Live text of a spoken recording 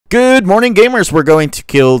Good morning, gamers. We're going to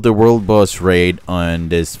kill the world boss raid on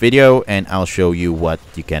this video, and I'll show you what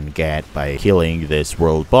you can get by killing this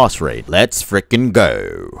world boss raid. Let's frickin'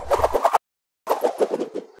 go.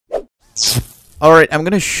 Alright, I'm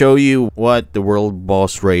gonna show you what the world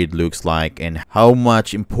boss raid looks like and how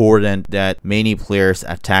much important that many players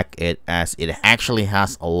attack it, as it actually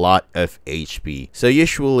has a lot of HP. So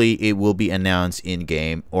usually it will be announced in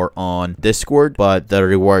game or on Discord, but the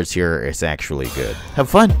rewards here is actually good. Have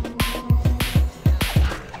fun!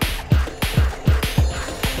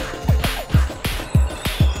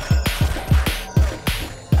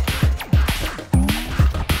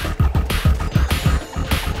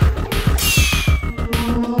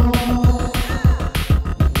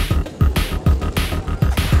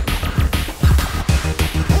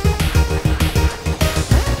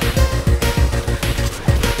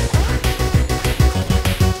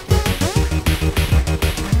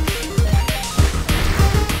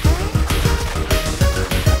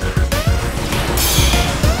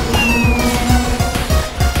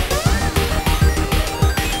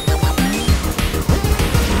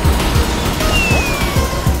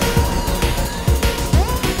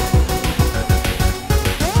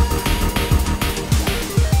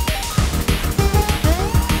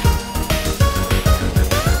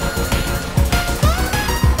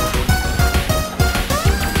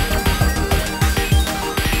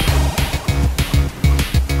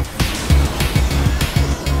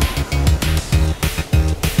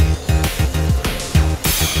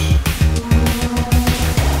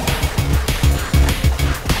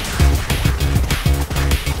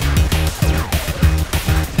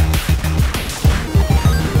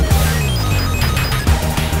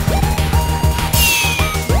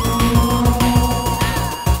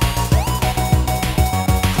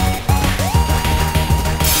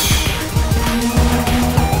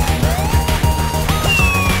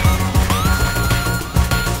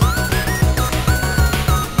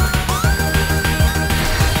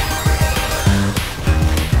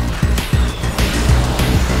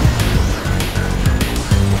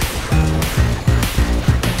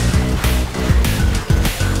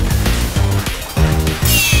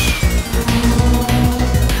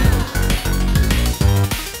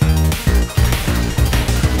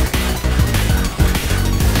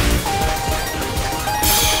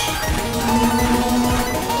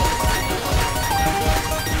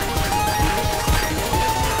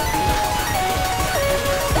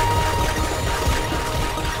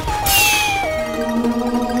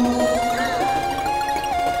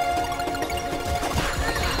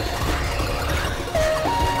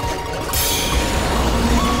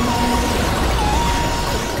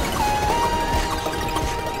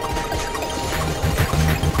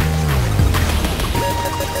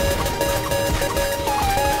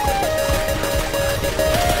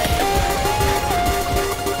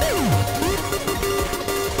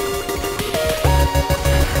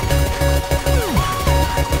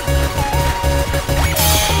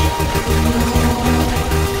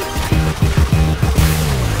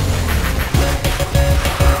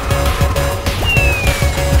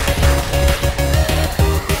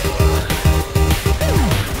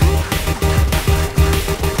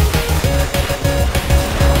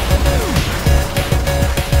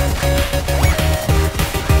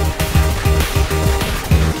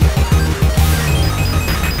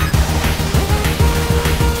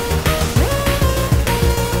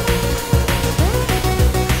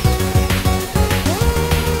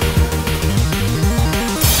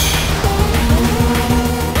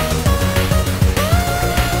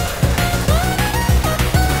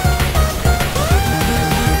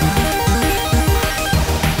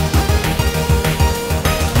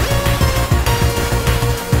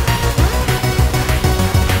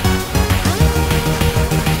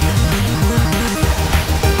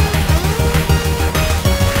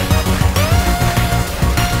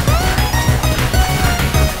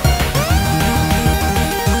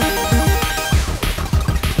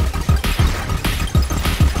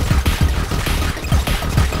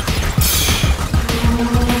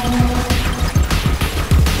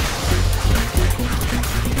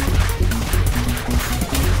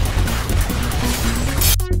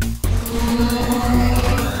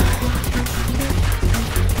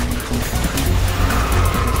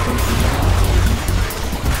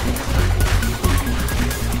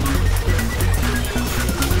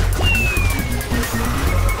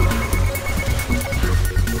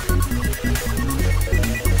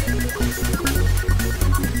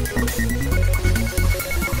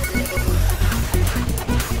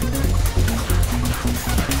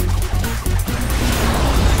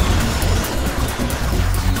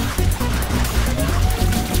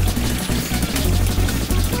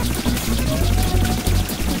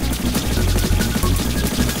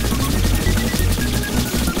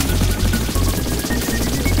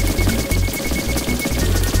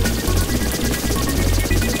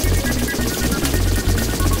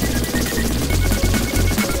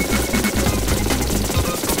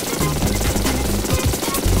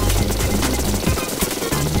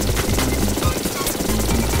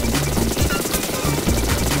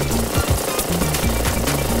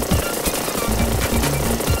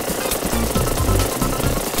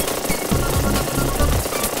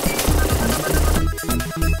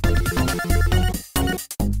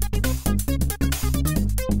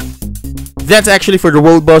 That's actually for the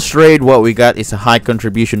world boss raid. What we got is a high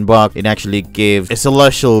contribution box. It actually gives a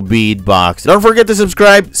celestial bead box. Don't forget to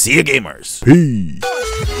subscribe. See you, gamers.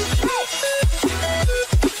 Peace.